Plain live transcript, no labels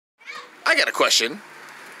I got a question.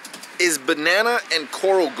 Is banana and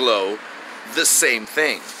coral glow the same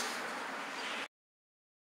thing?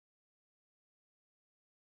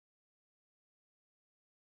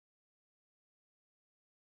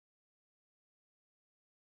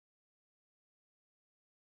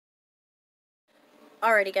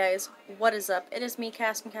 Alrighty guys, what is up? It is me,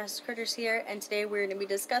 Cass from Cass's Critters here, and today we're going to be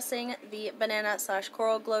discussing the banana slash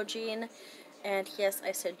coral glow gene. And yes,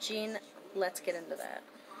 I said gene. Let's get into that.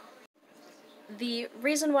 The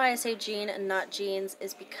reason why I say gene and not genes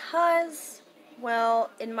is because, well,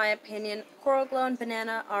 in my opinion, coral glow and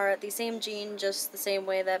banana are the same gene, just the same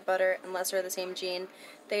way that butter and lesser are the same gene.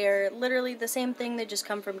 They are literally the same thing, they just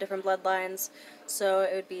come from different bloodlines, so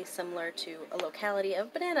it would be similar to a locality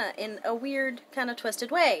of banana in a weird, kind of twisted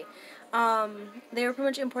way. They were pretty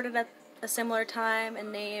much imported at a similar time and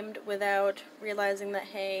named without realizing that,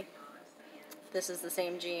 hey, this is the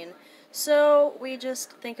same gene. So we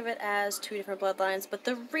just think of it as two different bloodlines, but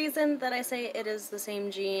the reason that I say it is the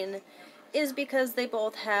same gene is because they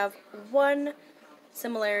both have one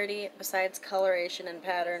similarity besides coloration and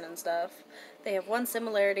pattern and stuff. They have one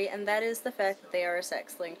similarity, and that is the fact that they are a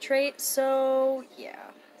sex-linked trait, so yeah.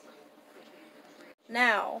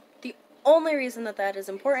 Now, the only reason that that is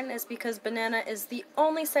important is because banana is the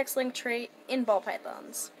only sex-linked trait in ball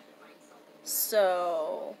pythons.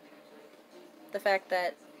 So the fact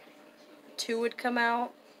that two would come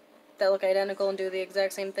out that look identical and do the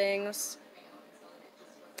exact same things,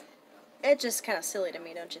 it's just kind of silly to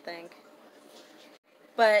me, don't you think?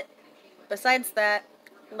 But besides that,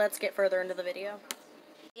 let's get further into the video.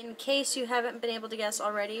 In case you haven't been able to guess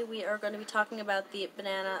already, we are going to be talking about the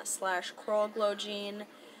banana slash coral glow gene.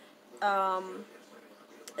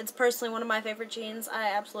 It's personally one of my favorite genes.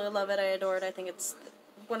 I absolutely love it. I adore it. I think it's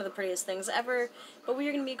one of the prettiest things ever. But we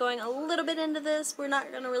are going to be going a little bit into this. We're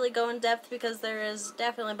not going to really go in depth because there is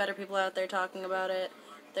definitely better people out there talking about it.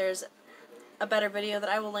 There's a better video that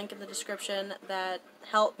I will link in the description that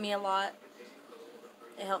helped me a lot.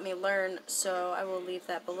 It helped me learn, so I will leave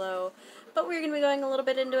that below. But we're going to be going a little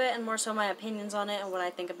bit into it and more so my opinions on it and what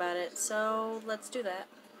I think about it. So let's do that.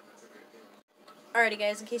 Alrighty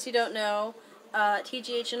guys, in case you don't know,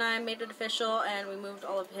 TGH and I made it official and we moved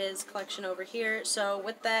all of his collection over here. So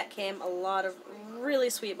with that came a lot of really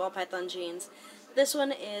sweet ball python genes. This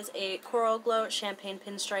one is a coral glow champagne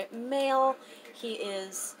pinstripe male. He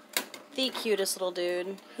is the cutest little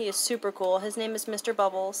dude. He is super cool. His name is Mr.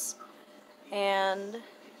 Bubbles. And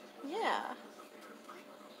yeah,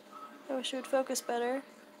 I wish it would focus better.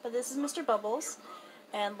 But this is Mr. Bubbles.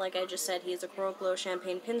 And like I just said, he's a coral glow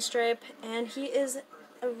champagne pinstripe, and he is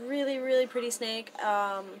a really, really pretty snake.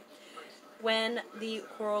 When the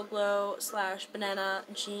coral glow slash banana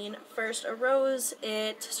gene first arose,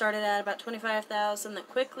 it started at about $25,000, that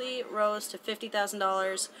quickly rose to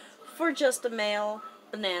 $50,000 for just a male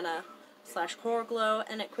banana slash coral glow,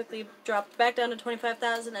 and it quickly dropped back down to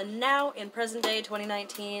 $25,000, and now in present day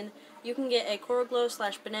 2019, you can get a coral glow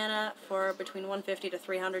slash banana for between $150 to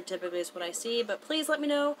 $300, typically is what I see, but please let me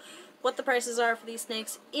know what the prices are for these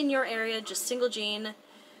snakes in your area, just single gene.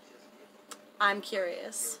 I'm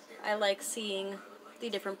curious. I like seeing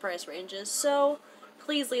the different price ranges, so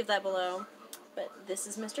please leave that below. But this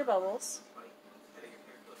is Mr. Bubbles.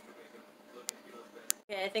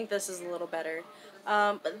 Okay, I think this is a little better.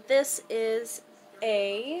 But this is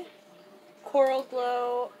a coral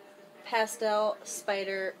glow pastel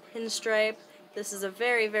spider pinstripe. This is a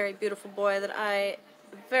very, very beautiful boy that I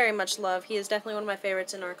very much love. He is definitely one of my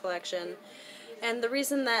favorites in our collection. And the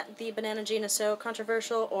reason that the banana gene is so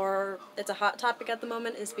controversial, or it's a hot topic at the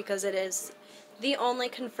moment, is because it is the only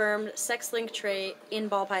confirmed sex-linked trait in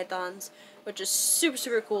ball pythons, which is super,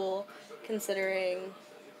 super cool, considering,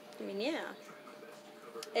 I mean, yeah.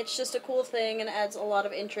 It's just a cool thing and adds a lot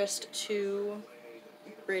of interest to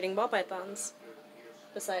breeding ball pythons.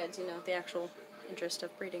 Besides, you know, the actual interest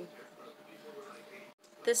of breeding.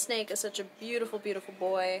 This snake is such a beautiful, beautiful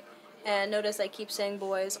boy. And notice I keep saying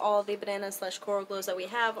boys. All of the banana slash coral glows that we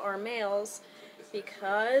have are males,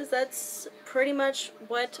 because that's pretty much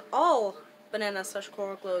what all banana slash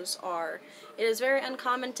coral glows are. It is very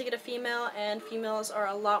uncommon to get a female, and females are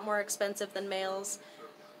a lot more expensive than males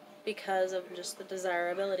because of just the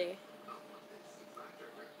desirability.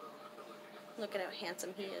 Look at how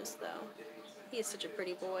handsome he is, though. He is such a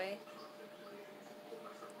pretty boy.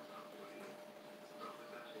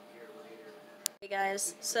 Hey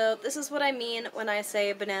guys, so this is what I mean when I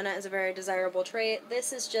say banana is a very desirable trait.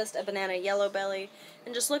 This is just a banana yellow belly,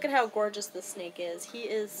 and just look at how gorgeous this snake is. He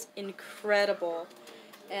is incredible,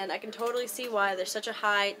 and I can totally see why there's such a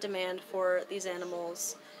high demand for these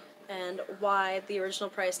animals, and why the original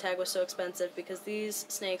price tag was so expensive, because these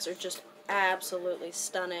snakes are just absolutely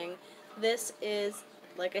stunning. This is,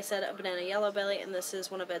 like I said, a banana yellow belly, and this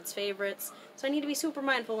is one of Ed's favorites. So I need to be super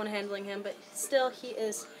mindful when handling him, but still, he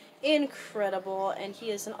is incredible, and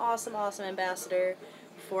he is an awesome, awesome ambassador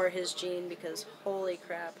for his gene, because holy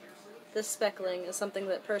crap. This speckling is something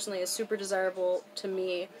that personally is super desirable to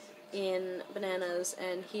me in bananas,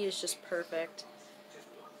 and he is just perfect.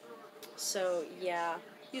 So yeah,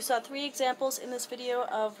 you saw 3 examples in this video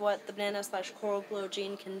of what the banana / coral glow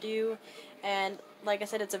gene can do, and like I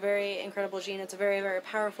said, it's a very incredible gene. It's a very, very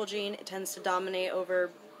powerful gene. It tends to dominate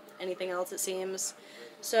over anything else, it seems.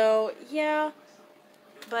 So yeah,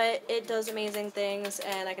 but it does amazing things,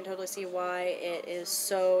 and I can totally see why it is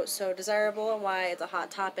so, so desirable and why it's a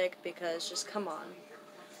hot topic, because just come on.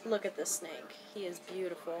 Look at this snake. He is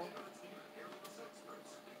beautiful.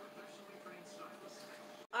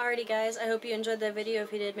 Alrighty guys, I hope you enjoyed that video.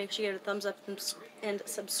 If you did, make sure you give it a thumbs up and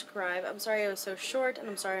subscribe. I'm sorry it was so short, and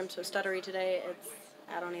I'm sorry I'm so stuttery today.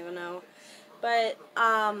 I don't even know. But,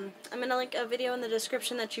 I'm going to link a video in the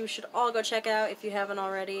description that you should all go check out if you haven't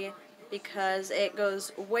already, because it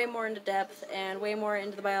goes way more into depth and way more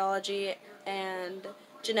into the biology and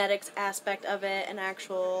genetics aspect of it and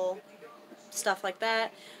actual stuff like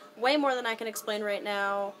that. Way more than I can explain right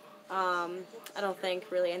now. I don't think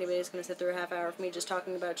really anybody's going to sit through a half hour of me just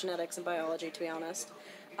talking about genetics and biology, to be honest.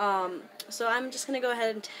 So I'm just going to go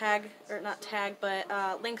ahead and tag, or not tag,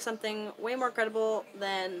 but link something way more credible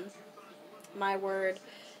than my word.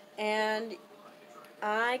 And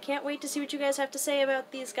I can't wait to see what you guys have to say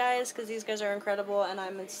about these guys, because these guys are incredible, and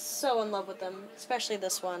I'm so in love with them, especially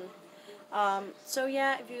this one. So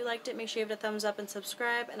yeah, if you liked it, make sure you give it a thumbs up and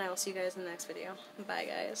subscribe, and I will see you guys in the next video. Bye,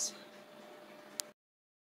 guys.